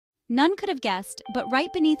None could have guessed, but right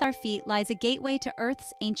beneath our feet lies a gateway to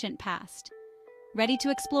Earth's ancient past. Ready to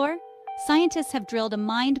explore? Scientists have drilled a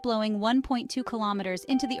mind-blowing 1.2 kilometers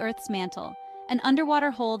into the Earth's mantle, an underwater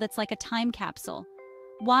hole that's like a time capsule.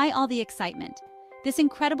 Why all the excitement? This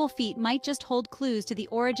incredible feat might just hold clues to the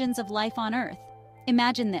origins of life on Earth.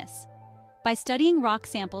 Imagine this. By studying rock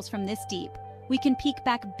samples from this deep, we can peek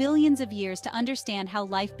back billions of years to understand how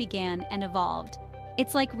life began and evolved.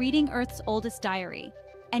 It's like reading Earth's oldest diary.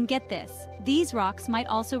 And get this, these rocks might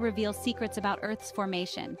also reveal secrets about Earth's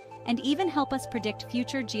formation, and even help us predict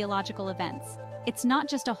future geological events. It's not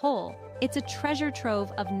just a hole, it's a treasure trove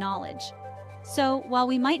of knowledge. So, while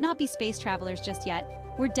we might not be space travelers just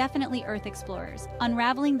yet, we're definitely Earth explorers,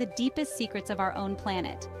 unraveling the deepest secrets of our own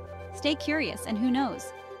planet. Stay curious, and who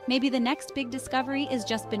knows, maybe the next big discovery is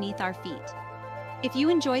just beneath our feet. If you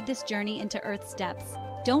enjoyed this journey into Earth's depths,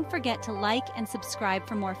 don't forget to like and subscribe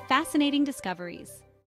for more fascinating discoveries.